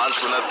इंस्टाकार्ट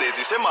 5 गुना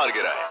तेजी से मार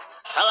गिराए।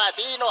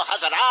 ख़वातीन और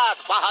हज़रात,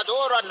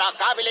 बहादुर और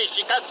नाकाबिले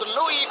शिकस्त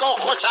लुई को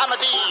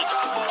खुशामदीद।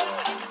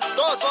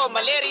 200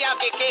 मलेरिया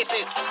के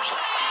केसेस,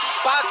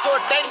 500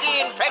 डेंगू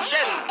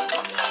इन्फेक्शन।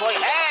 कोई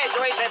है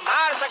जो इसे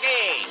मार सके?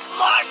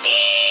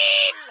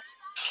 मॉर्टिन!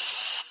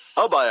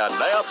 अब आया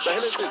नया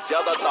पहले से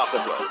ज्यादा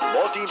ताकतवर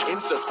मॉर्टिन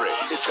इंस्टा स्प्रे।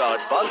 इसका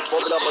एडवांस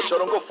फॉर्मूला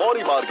मच्छरों को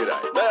फौरी मार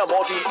गिराए। नया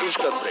मॉर्टिन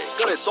इंस्टा स्प्रे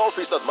करे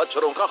 100%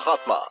 मच्छरों का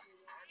खात्मा।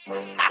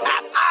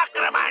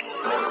 आक्रमण!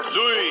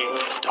 Louis,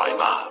 time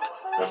up.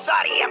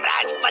 Sorry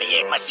Yamraj, पर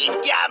ये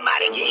मशीन क्या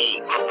मारेगी?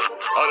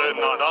 अरे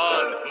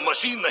नादान,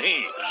 मशीन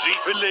नहीं,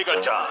 रीफिल लेगा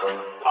जा।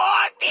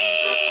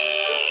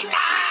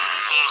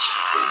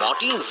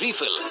 मॉर्टिन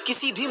रीफिल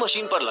किसी भी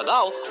मशीन पर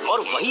लगाओ और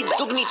वही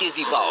दुगनी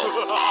तेजी पाओ।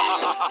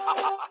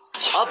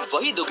 अब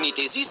वही दुगनी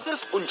तेजी सिर्फ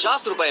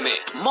 49 रुपए में।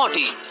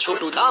 मॉर्टिन,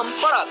 छोटू दाम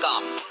बड़ा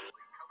काम।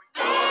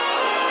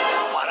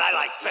 What I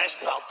like best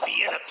about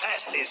being a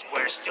pest is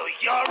we're still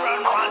your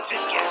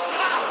unwanted guest.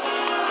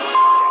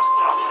 There's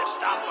nothing to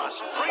stop us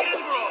breed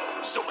and grow,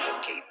 so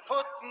we'll keep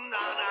putting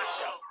on our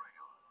show.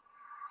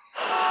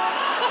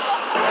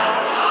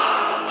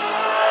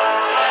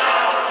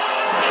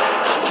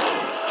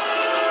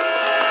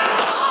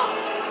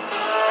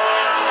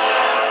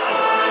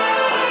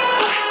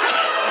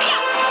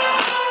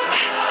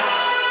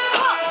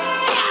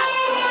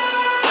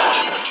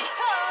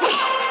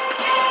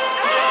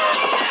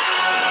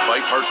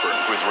 Fight heartburn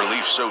with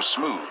relief so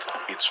smooth,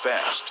 it's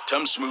fast.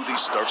 Tums Smoothie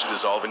starts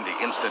dissolving the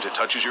instant it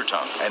touches your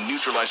tongue and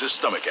neutralizes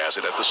stomach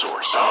acid at the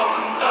source.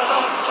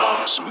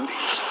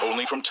 Smoothies,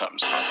 only from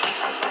Tums.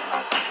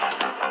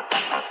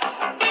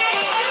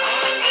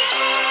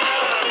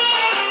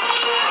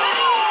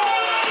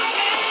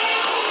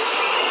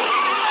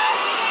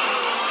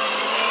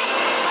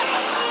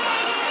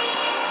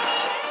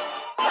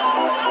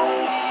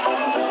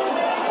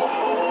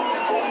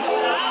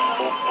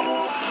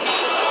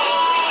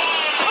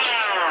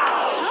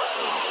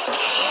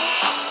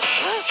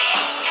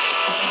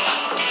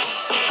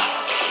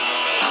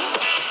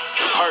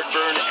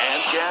 Heartburn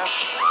and gas?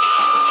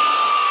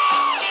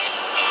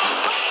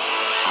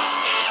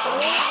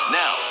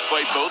 Now,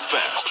 fight both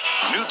fast.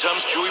 New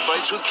Tums Chewy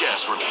Bites with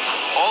gas relief.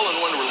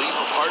 All-in-one relief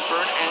of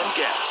heartburn and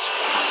gas.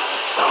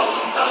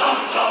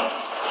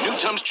 New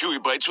Tums Chewy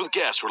Bites with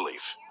gas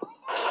relief.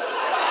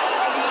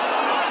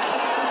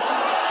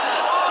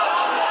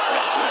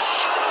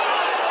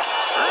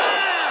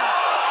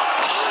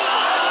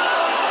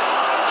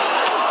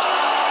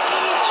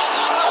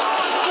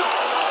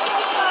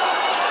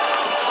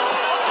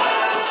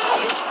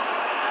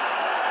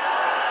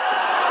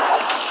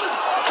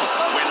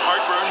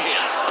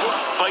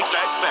 Fight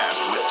back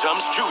fast with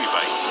Tums Chewy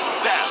Bites.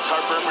 Fast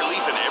heartburn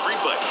relief in every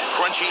bite.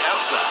 Crunchy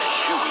outside,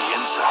 chewy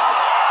inside.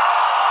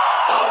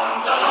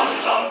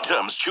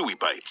 Tums Chewy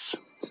Bites.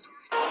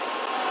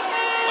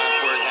 Last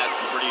word had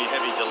some pretty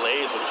heavy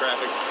delays with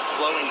traffic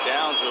slowing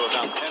down to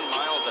about 10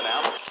 miles an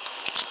hour.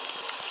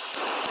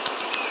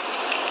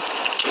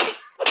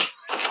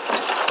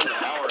 An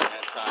hour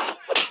at times.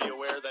 Be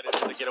aware that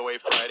it's the Getaway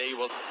Friday.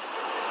 Today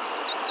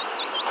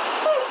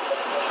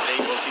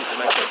we'll see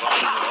some extra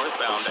volume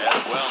northbound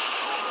as well.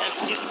 And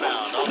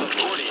eastbound on the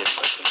 40,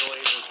 especially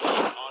delays as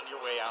well on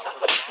your way out for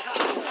the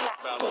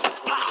southbound on the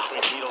 40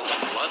 between Needles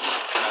and London.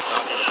 And I'm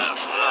talking about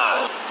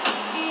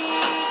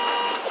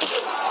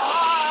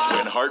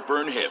When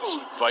heartburn hits,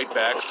 fight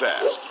back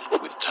fast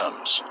with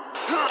Tums.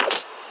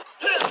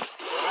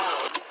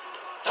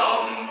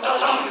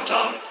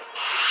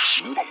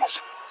 Smoothies.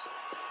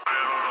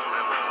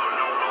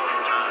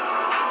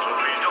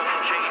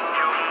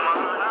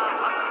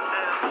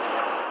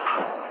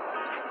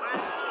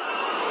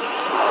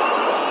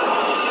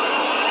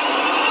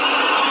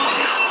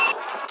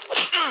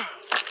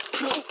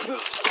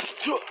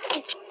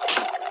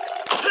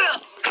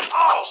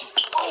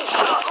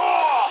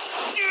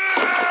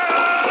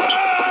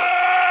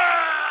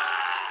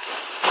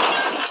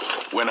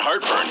 When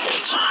heartburn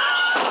hits,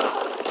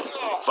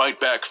 fight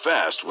back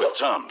fast with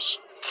Tums.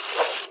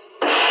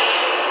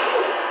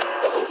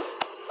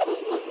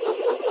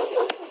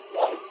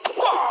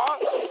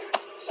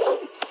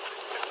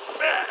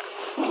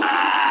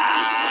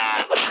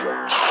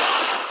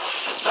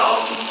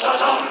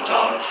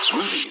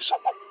 Smoothies.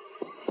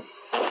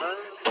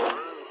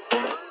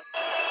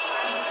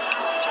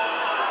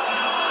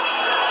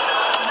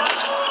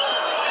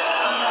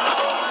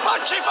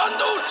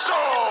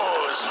 Pachifanduzzo!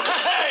 yours.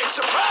 Hey,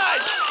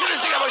 surprise! You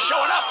didn't think I was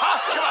showing up, huh?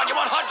 Come on, you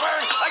want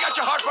heartburn? I got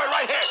your heartburn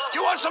right here.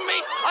 You want some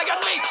meat? I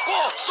got meat,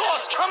 ball,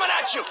 sauce coming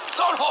at you.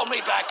 Don't hold me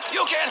back.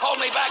 You can't hold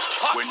me back.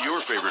 When your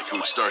favorite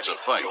food starts a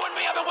fight, You and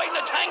me have been waiting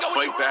to tango.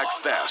 fight back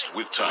fast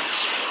with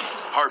Tums.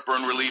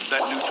 Heartburn relief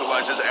that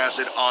neutralizes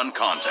acid on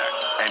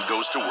contact and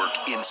goes to work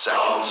in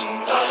seconds.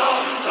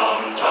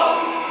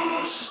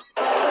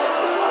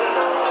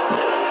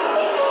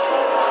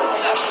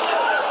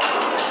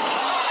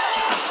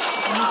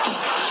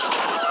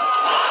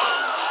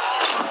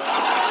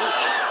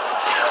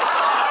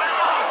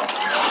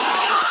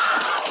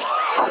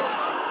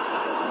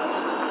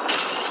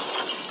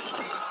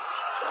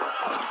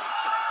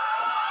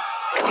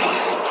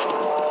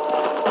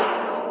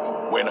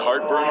 When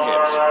heartburn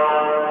hits,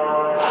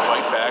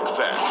 fight back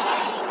fast.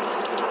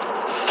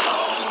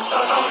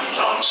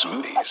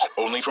 Smoothies,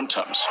 only from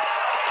Tums.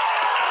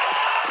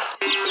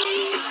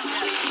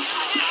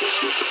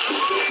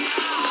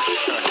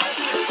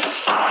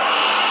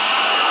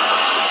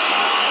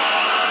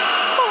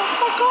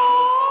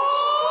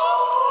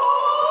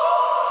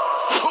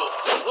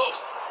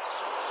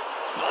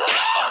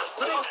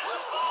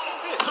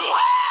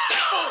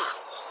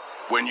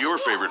 When your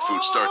favorite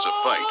food starts a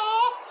fight,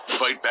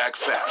 fight back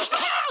fast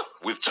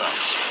with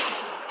Tums.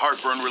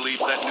 Heartburn relief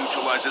that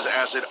neutralizes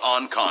acid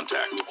on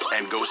contact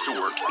and goes to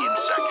work in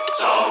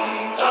seconds.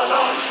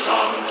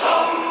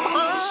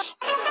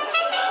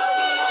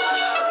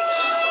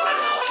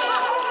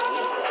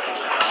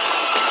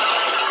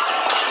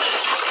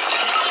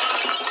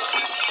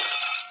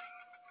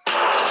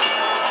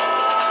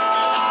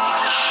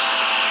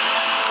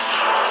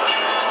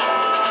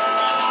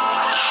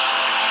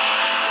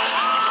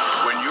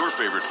 When your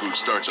favorite food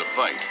starts a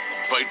fight,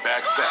 fight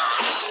back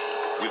fast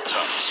with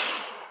Tums.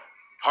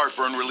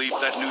 Heartburn relief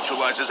that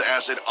neutralizes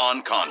acid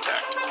on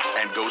contact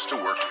and goes to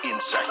work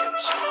in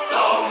seconds.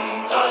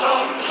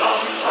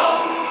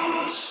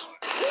 Tums.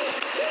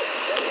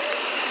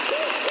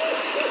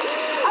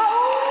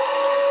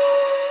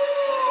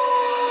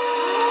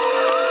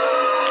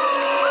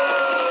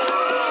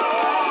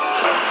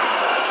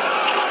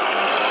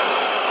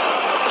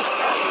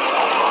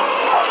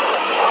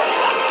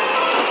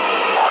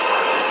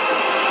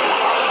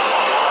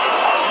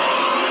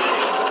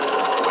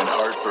 When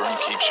heartburn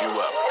keeps you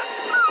up,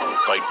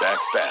 fight back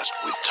fast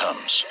with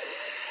Tums. Tums.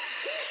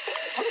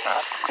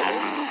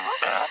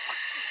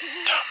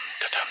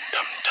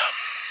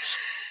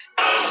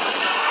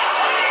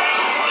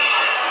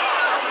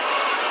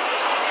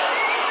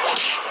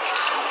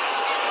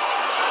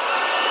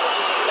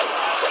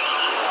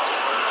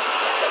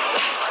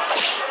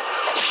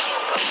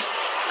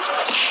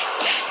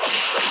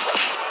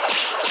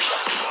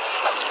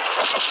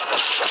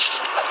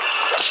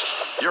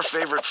 Your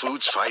favorite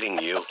food's fighting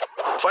you?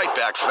 Fight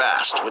back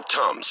fast with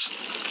Tums.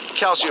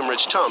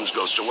 Calcium-rich Tums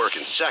goes to work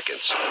in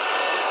seconds.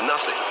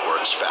 Nothing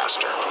works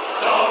faster.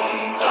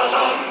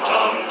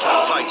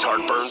 Fights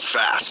heartburn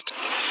fast.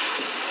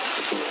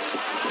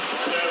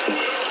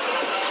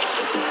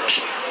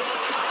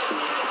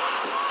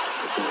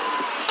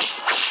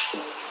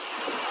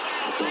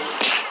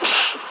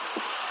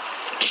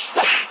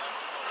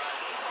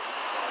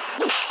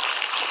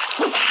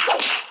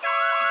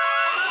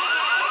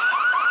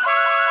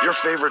 Your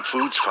favorite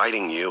food's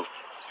fighting you?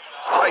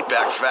 Fight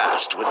back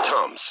fast with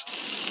Tums.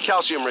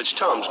 Calcium-rich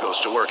Tums goes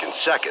to work in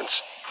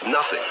seconds.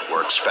 Nothing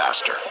works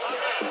faster.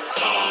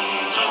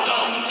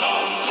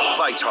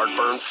 Fights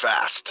heartburn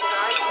fast.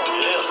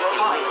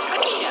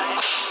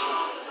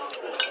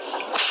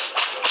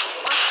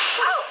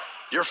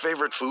 Your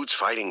favorite food's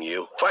fighting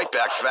you? Fight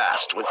back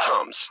fast with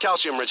Tums.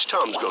 Calcium-rich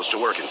Tums goes to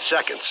work in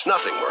seconds.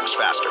 Nothing works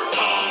faster.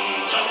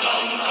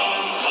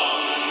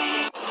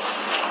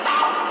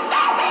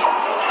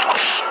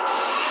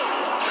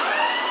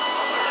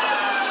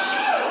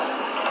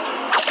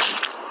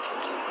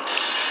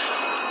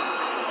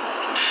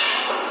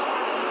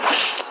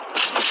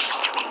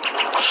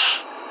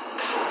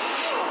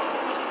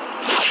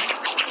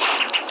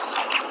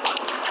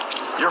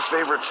 Your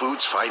favorite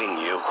food's fighting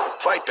you?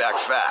 Fight back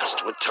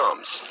fast with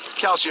Tums.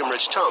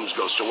 Calcium-rich Tums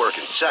goes to work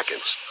in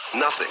seconds.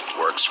 Nothing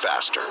works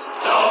faster.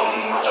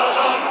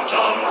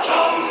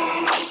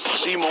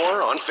 See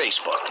more on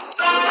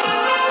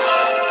Facebook.